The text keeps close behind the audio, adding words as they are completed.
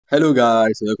Hello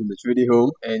guys, welcome to 3D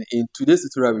Home, and in today's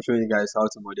tutorial I'll be showing you guys how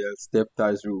to model step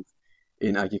tiles roof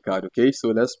in Archicad. Okay, so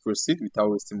let's proceed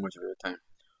without wasting much of your time.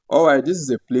 Alright, this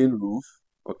is a plain roof.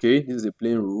 Okay, this is a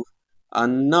plain roof,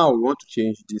 and now we want to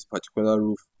change this particular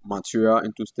roof material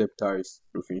into step tiles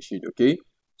roofing sheet. Okay,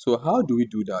 so how do we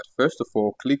do that? First of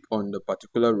all, click on the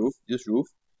particular roof, this roof,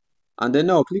 and then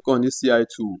now click on this CI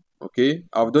tool. Okay,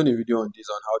 I've done a video on this,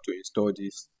 on how to install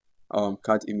this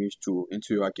CAD image tool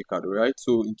into your Archicad. Right,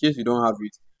 so in case you don't have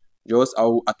it, just I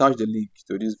will attach the link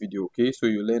to this video. Okay, so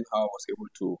you learn how I was able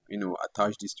to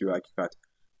attach this to your Archicad.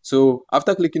 So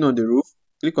after clicking on the roof,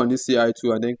 click on this CI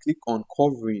tool and then click on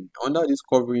covering. Under this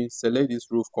covering, select this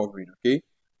roof covering. Okay,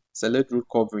 select roof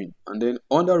covering, and then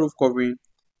under roof covering,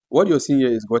 what you're seeing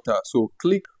here is gutter. So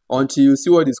click until you see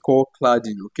what is called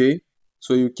cladding. Okay,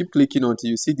 so you keep clicking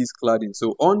until you see this cladding.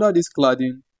 So under this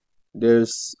cladding,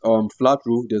 there's flat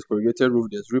roof, there's corrugated roof,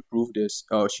 there's rip roof, there's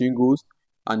shingles,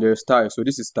 and there's tiles. So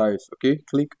this is tiles. Okay,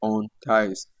 click on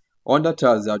tiles. Under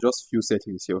tiles, there are just few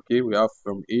settings here. Okay, we have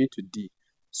from A to D.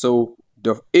 So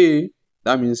the A,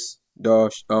 that means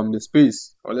the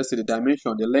space, or let's say the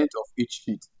dimension, the length of each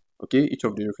sheet. Okay, each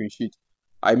of the roofing sheet,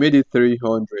 I made it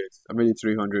 300. I made it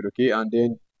 300. Okay, and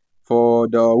then for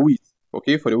the width,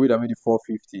 okay, for the width I made it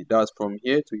 450. That's from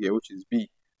here to here, which is B.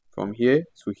 From here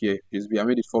to here, which is B. I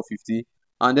made it 450.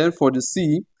 And then for the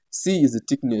C is the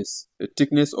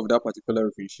thickness of that particular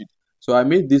roofing sheet. So I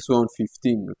made this one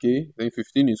 15. Okay, then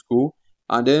 15 is cool.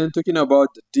 And then talking about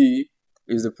the D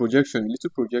is the projection, little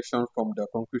projection from the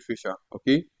concrete fascia.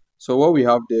 Okay, so what we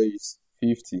have there is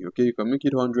 50. Okay, you can make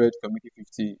it 100, you can make it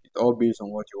 50. It's all based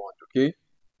on what you want. Okay,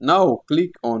 now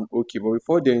click on OK. But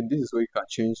before then, this is where you can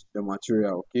change the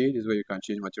material. Okay, this is where you can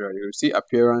change material. You see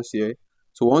appearance here.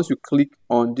 So once you click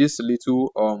on this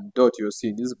little dot you're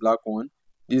seeing, this black one,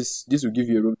 this will give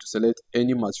you a room to select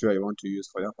any material you want to use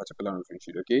for that particular roofing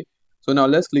sheet. Okay, so now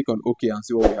let's click on OK and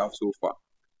see what we have so far.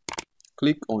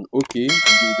 Click on OK and give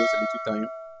it just a little time.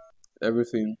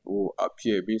 Everything will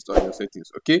appear based on your settings.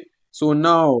 Okay, so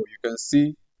now you can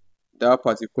see that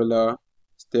particular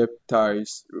step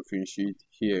tiles roofing sheet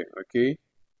here. Okay,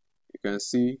 you can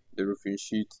see the roofing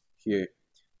sheet here.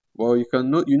 Well, you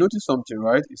notice something,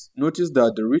 right? Notice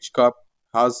that the ridge cap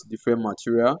has different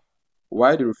material,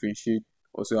 while the roofing sheet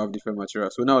also have different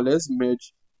material. So now let's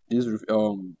merge this ridge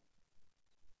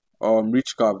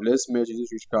cap. Let's merge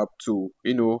this ridge cap to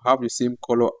have the same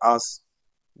color as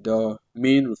the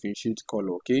main roofing sheet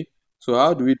color. Okay, so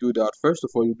how do we do that? First of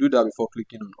all, you do that before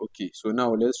clicking on OK. So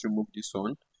now let's remove this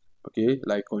one. Okay,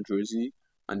 like Ctrl Z,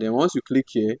 and then once you click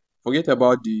here, forget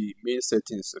about the main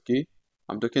settings. Okay,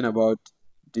 I'm talking about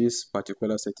this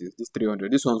particular settings, this 300.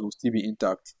 This ones will still be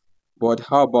intact, but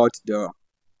how about the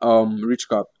ridge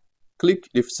cap? Click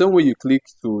the same way you click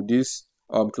to this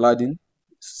cladding,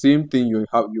 same thing you're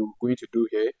going to do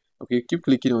here. Okay, keep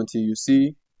clicking until you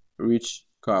see ridge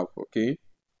cap. Okay,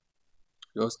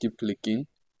 just keep clicking,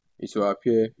 it will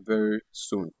appear very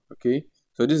soon. Okay,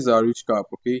 so this is our ridge cap.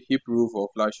 Okay, hip roof or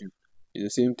flashing is the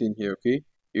same thing here. Okay,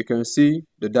 you can see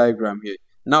the diagram here.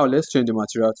 Now let's change the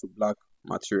material to black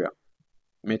material.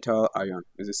 Metal iron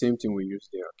is the same thing we use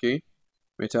there. Okay,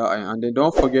 metal iron, and then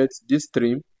don't forget this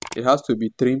trim, it has to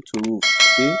be trimmed to roof.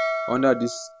 Okay, under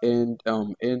this end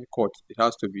cut, it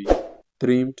has to be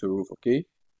trimmed to roof. Okay,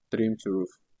 trim to roof.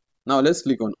 Now let's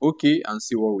click on OK and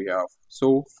see what we have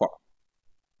so far.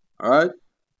 All right,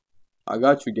 I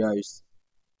got you guys.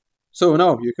 So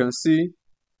now you can see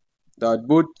that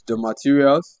both the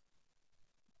materials,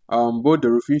 both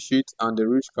the roofing sheet and the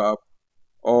ridge cap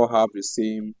all have the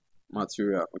same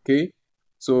material. Okay,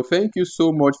 so thank you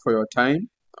so much for your time.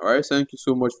 All right, thank you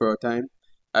so much for your time,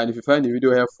 and if you find the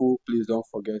video helpful, please don't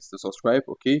forget to subscribe.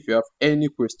 Okay, if you have any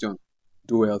question,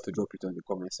 do well to drop it on the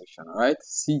comment section. All right,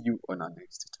 see you on our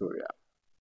next tutorial.